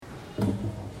This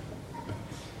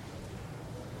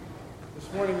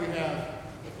morning we have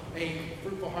a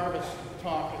fruitful harvest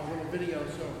talk and a little video,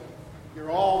 so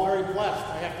you're all very blessed.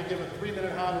 I have to give a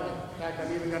 3-minute homily. In fact,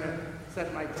 I'm even going to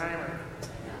set my timer.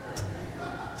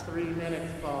 3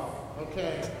 minutes, Paul.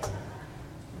 Okay.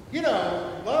 You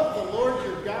know, love the Lord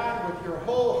your God with your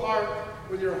whole heart,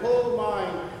 with your whole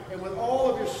mind, and with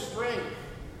all of your strength.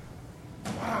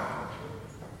 Wow.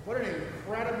 What an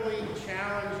incredibly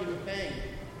challenging thing.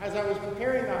 As I was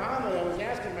preparing the homily, I was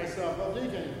asking myself, well,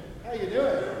 Deacon, how you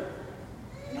doing?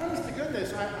 And honest to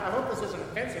goodness, I hope this isn't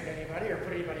offensive to anybody or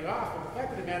put anybody off, but the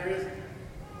fact of the matter is,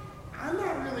 I'm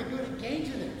not really good at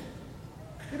gauging it.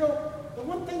 You know, the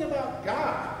one thing about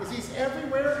God is he's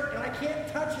everywhere, and I can't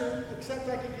touch him except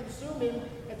I can consume him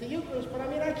at the Eucharist, but I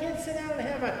mean, I can't sit down and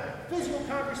have a physical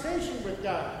conversation with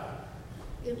God,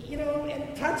 and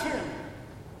touch him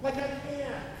like I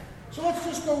can. So let's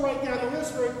just go right down the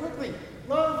list very quickly.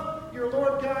 Love your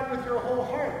Lord God with your whole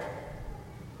heart.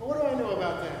 Well, what do I know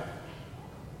about that?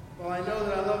 Well, I know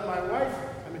that I love my wife.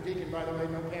 I'm a deacon, by the way,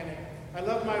 no panic. I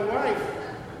love my wife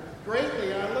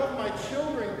greatly, and I love my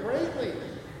children greatly.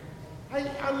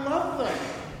 I love them.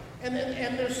 And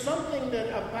there's something that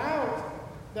about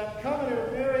that covenant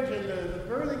of marriage and the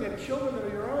birthing of children of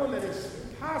your own that is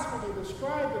impossible to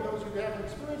describe to those who haven't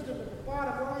experienced it, but the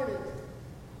bottom line is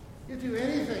you do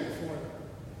anything for them.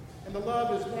 And the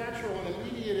love is natural and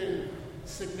immediate and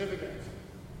significant.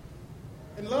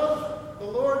 And love the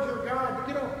Lord your God.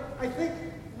 You know, I think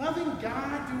loving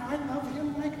God, do I love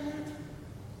him like that?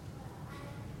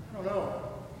 I don't know.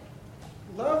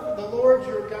 Love the Lord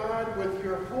your God with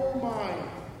your whole mind.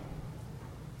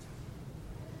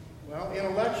 Well,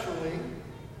 intellectually,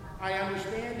 I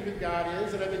understand who God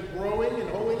is, and I've been growing in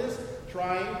holiness,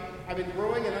 trying. I've been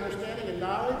growing in understanding and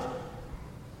knowledge.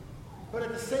 But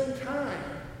at the same time,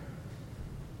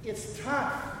 it's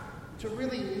tough to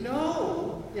really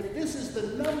know if this is the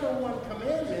number one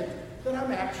commandment that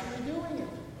I'm actually doing it.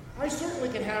 I certainly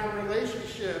can have a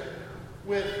relationship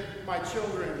with my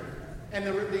children and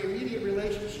the immediate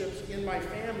relationships in my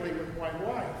family with my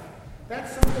wife.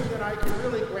 That's something that I can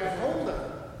really grab hold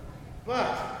of.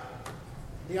 But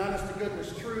the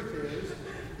honest-to-goodness truth is,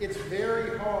 it's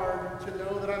very hard to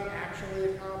know that I'm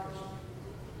actually accomplishing.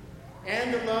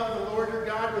 And to love the Lord your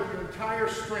God with your entire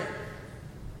strength.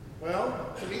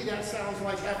 Well, to me that sounds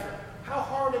like effort. How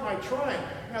hard am I trying?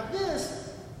 Now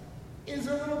this is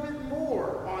a little bit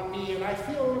more on me, and I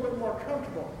feel a little bit more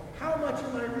comfortable. How much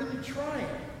am I really trying?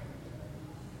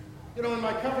 You know, in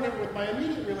my covenant with my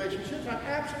immediate relationships, I'm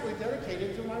absolutely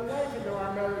dedicated to my wife and to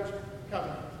our marriage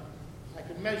covenant. I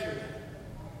can measure it.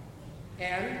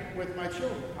 And with my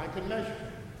children, I can measure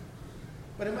it.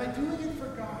 But am I doing it for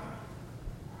God?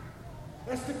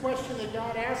 That's the question that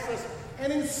God asks us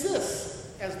and insists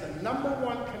as the number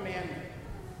one commandment.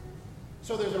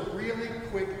 So there's a really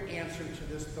quick answer to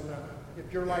this dilemma.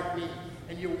 If you're like me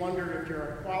and you wonder if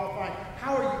you're qualified,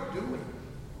 how are you doing?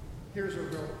 Here's a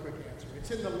real quick answer.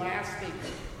 It's in the last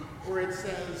statement where it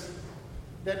says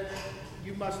that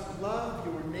you must love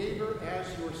your neighbor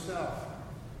as yourself.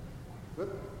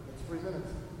 Whoop, that's 3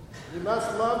 minutes. You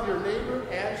must love your neighbor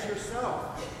as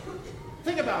yourself.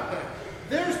 Think about that.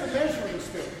 There's the measuring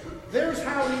stick. There's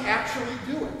how we actually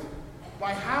do it.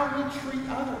 By how we treat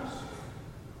others.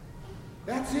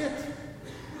 That's it.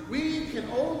 We can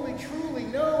only truly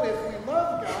know if we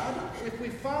love God, if we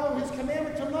follow his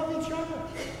commandment to love each other.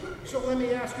 So let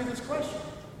me ask you this question.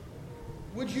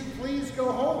 Would you please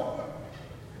go home?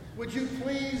 Would you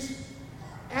please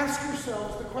ask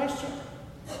yourselves the question,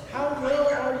 how well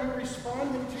are you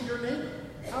responding to your neighbor?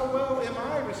 How well am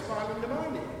I responding to my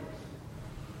neighbor?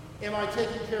 Am I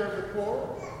taking care of the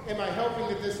poor? Am I helping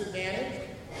the disadvantaged?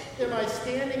 Am I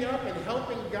standing up and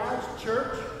helping God's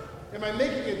church? Am I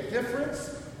making a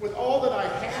difference with all that I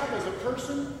have as a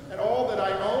person and all that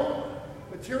I own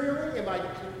materially? Am I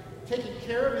taking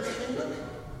care of his kingdom?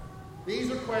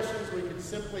 These are questions we can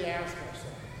simply ask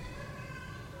ourselves.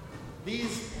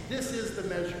 This is the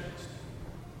measurement.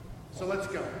 So let's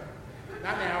go.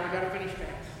 Not now, we've got to finish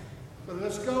Mass. So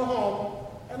let's go home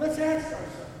and let's ask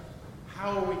ourselves,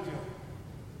 how are we doing?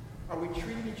 Are we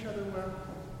treating each other well?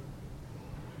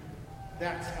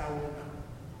 That's how we'll know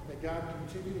that God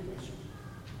continue to bless you.